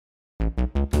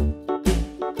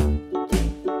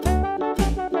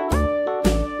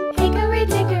Hickory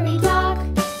dickory dock,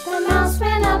 the mouse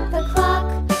ran up the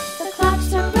clock. The clock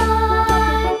struck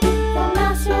one, the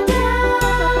mouse ran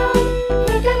down.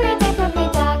 Hickory dickory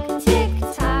dock, tick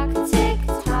tock, tick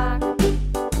tock.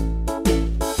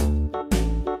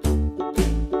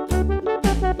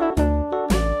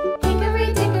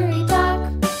 Hickory dickory dock,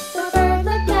 the bird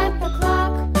looked at the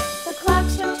clock. The clock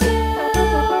struck two,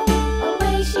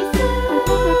 away she flew.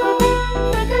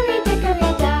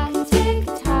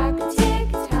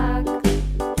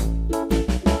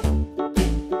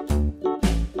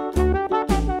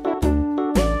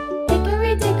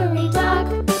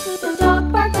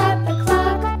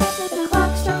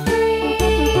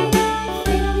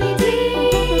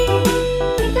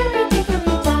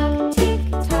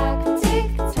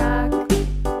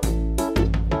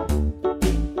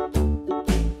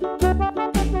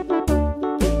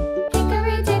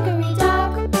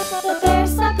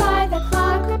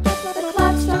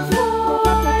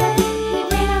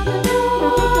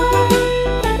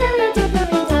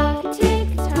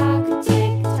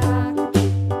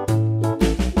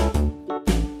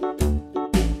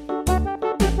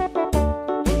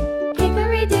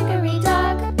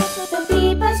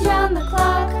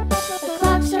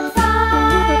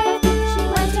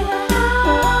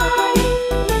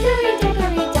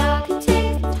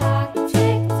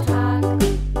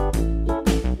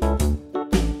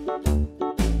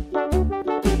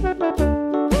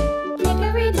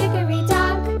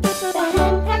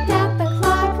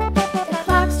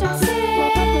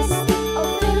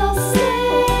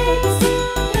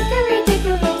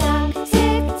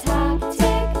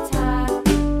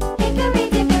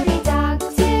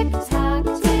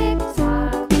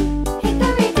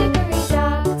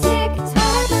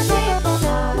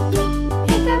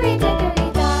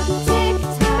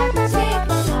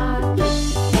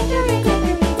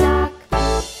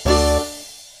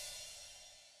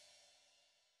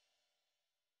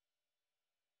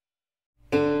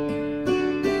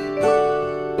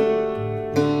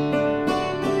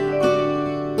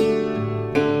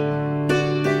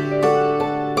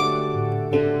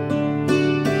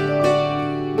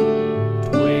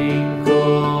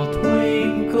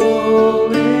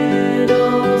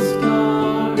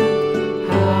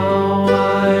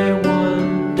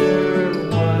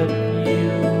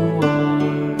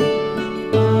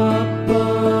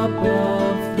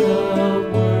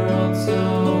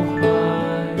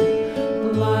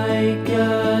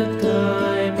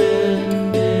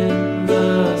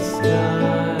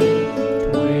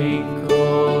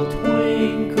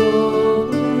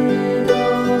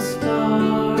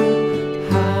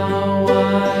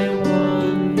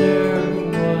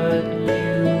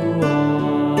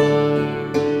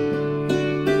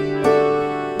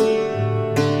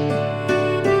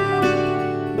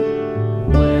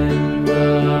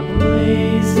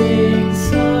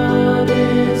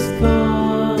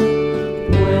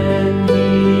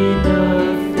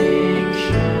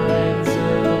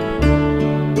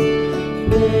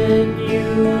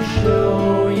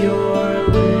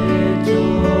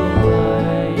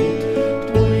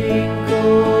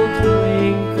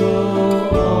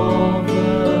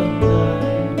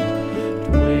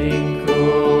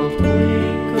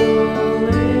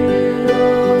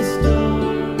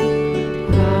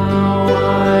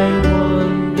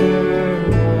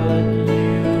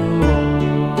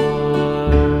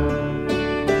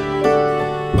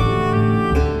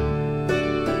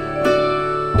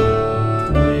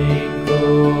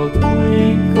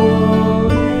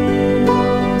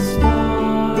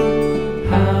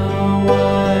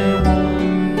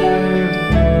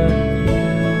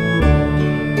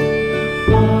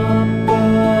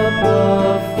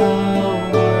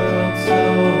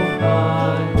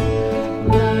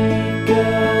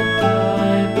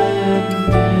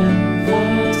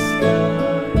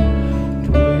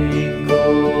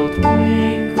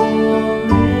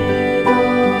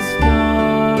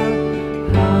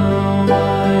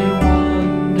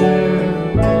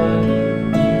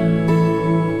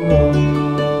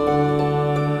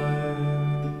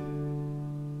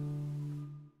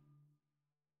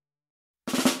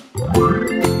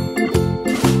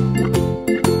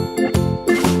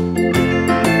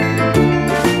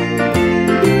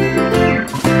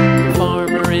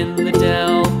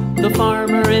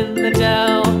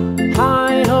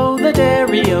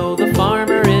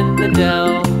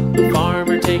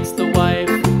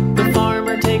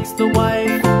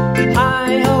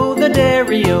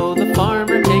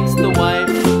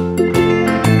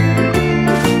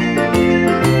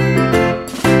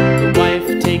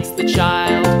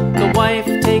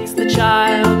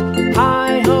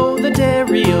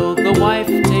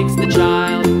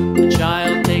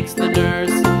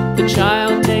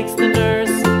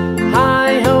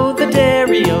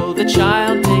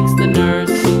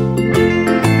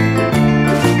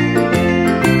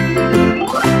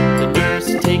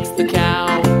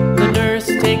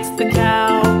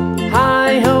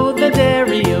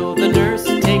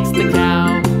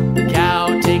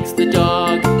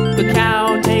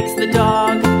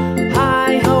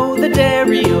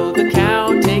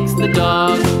 cow takes the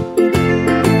dog.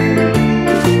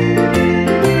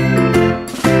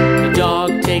 The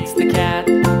dog takes the cat.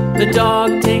 The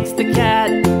dog takes the cat.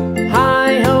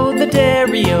 Hi-ho, the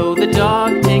dairy-o, the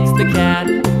dog takes the cat.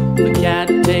 The cat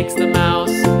takes the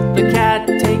mouse. The cat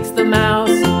takes the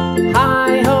mouse.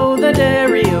 Hi-ho, the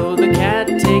dairy-o, the cat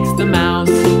takes the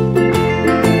mouse.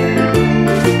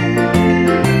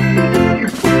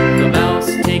 The mouse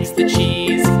takes the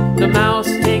cheese. The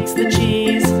mouse takes the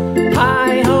cheese.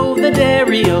 Hi-ho, the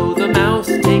dairy-o, the mouse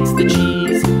takes the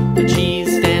cheese. The cheese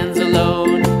stands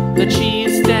alone. The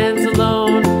cheese stands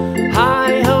alone.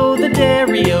 Hi-ho, the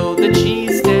dairy-o, the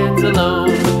cheese stands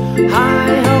alone.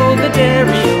 Hi-ho, the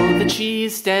dairy-o, the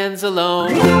cheese stands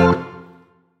alone.